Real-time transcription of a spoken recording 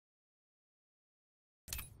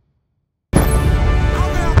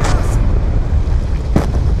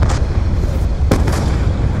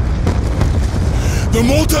The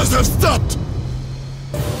mortars have stopped!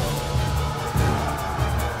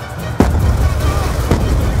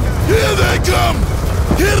 Here they come!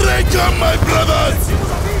 Here they come, my brothers!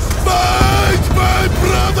 Fight, my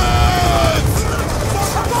brothers!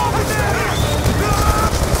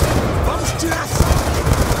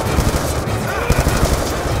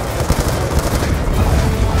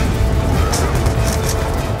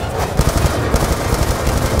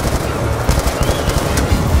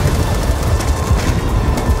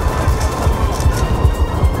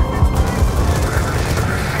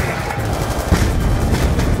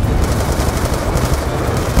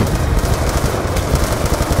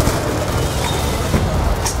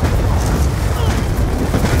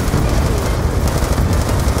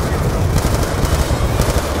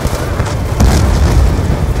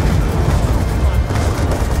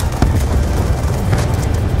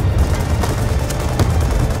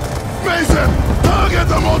 Target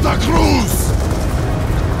the mortar crews!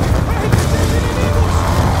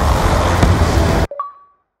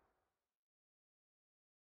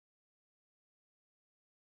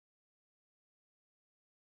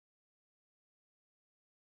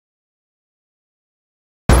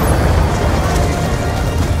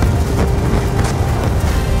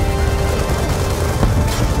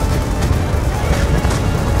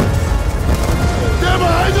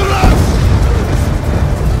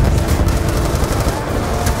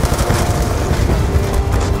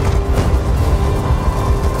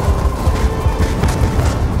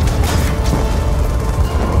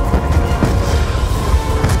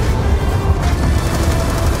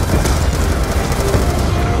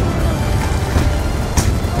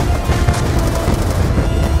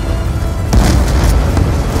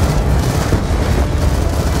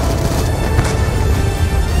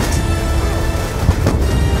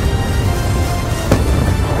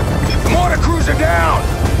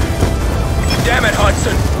 Damn it,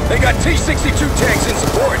 Hudson! They got T-62 tanks in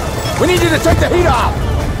support! We need you to take the heat off!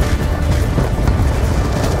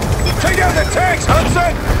 Take out the tanks,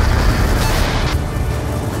 Hudson!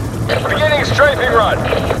 Beginning strafing run!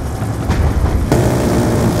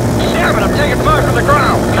 Damn it, I'm taking fire from the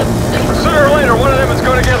ground! Sooner or later, one of them is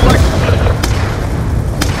gonna get licked.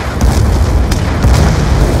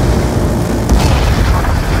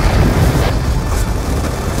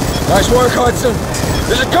 Nice work, Hudson!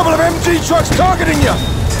 There's a couple of MG trucks targeting you!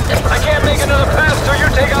 I can't make another pass till you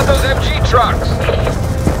take out those MG trucks!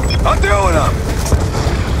 I'm doing them!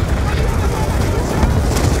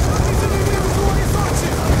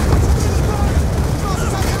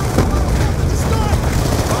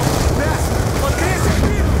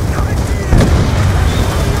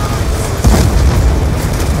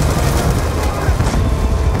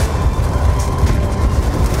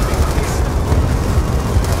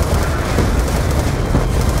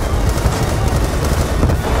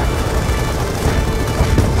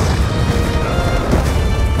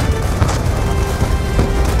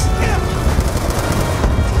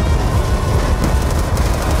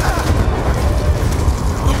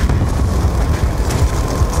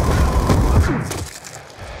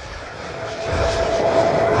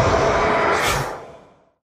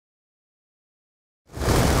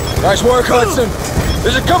 Nice work, Hudson!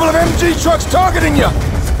 There's a couple of MG trucks targeting you!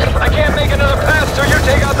 I can't make another pass till you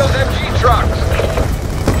take out those MG trucks!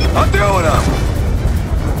 I'm doing them!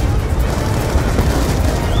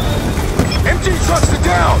 MG trucks are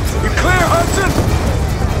down! You clear, Hudson?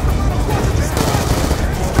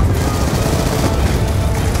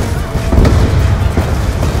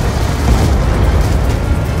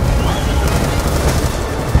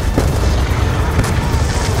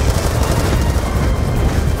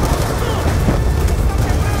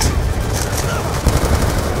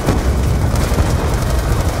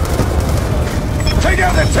 Take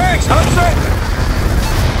out the tanks, Hudson!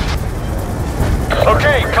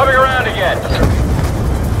 Okay, coming around again.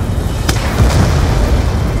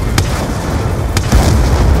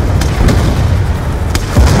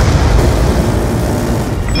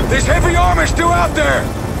 There's heavy armor still out there!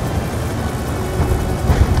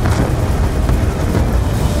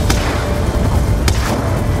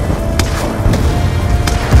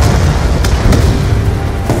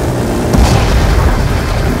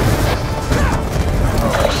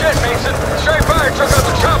 Straight fire took out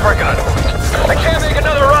the chopper gun. I can't make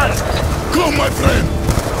another run. Go, my friend!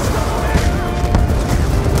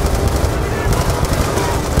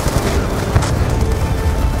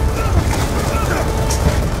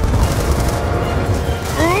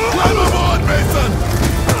 Climb aboard, Mason!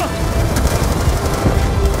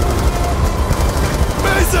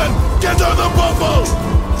 Mason, get on the buffalo!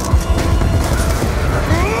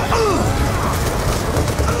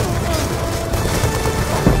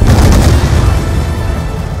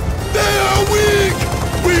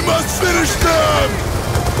 must finish them!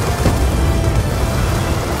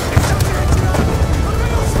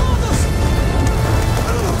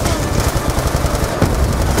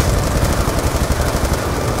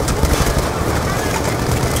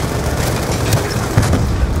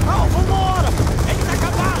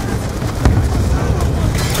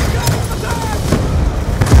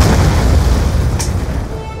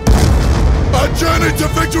 Our journey to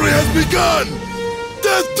victory has begun!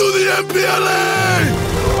 Death to the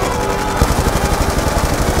MPLA!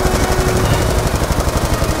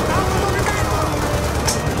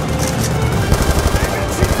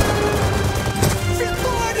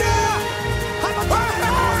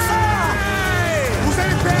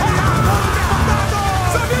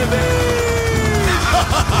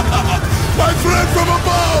 My friend from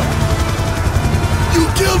above! You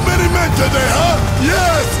killed many men today, huh?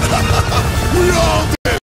 Yes! We all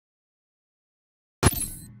did!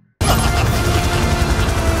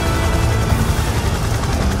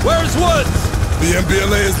 Where's Woods? The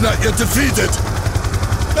MPLA is not yet defeated!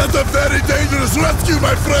 That's a very dangerous rescue,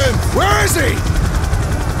 my friend! Where is he?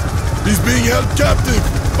 He's being held captive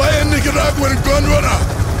by a Nicaraguan gun runner!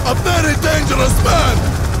 A very dangerous man!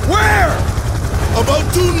 Where? About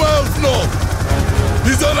 2 miles north!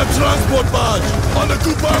 He's on a transport barge on the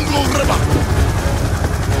Cubango River!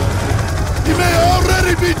 He may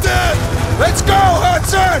already be dead! Let's go,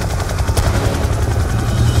 Hudson!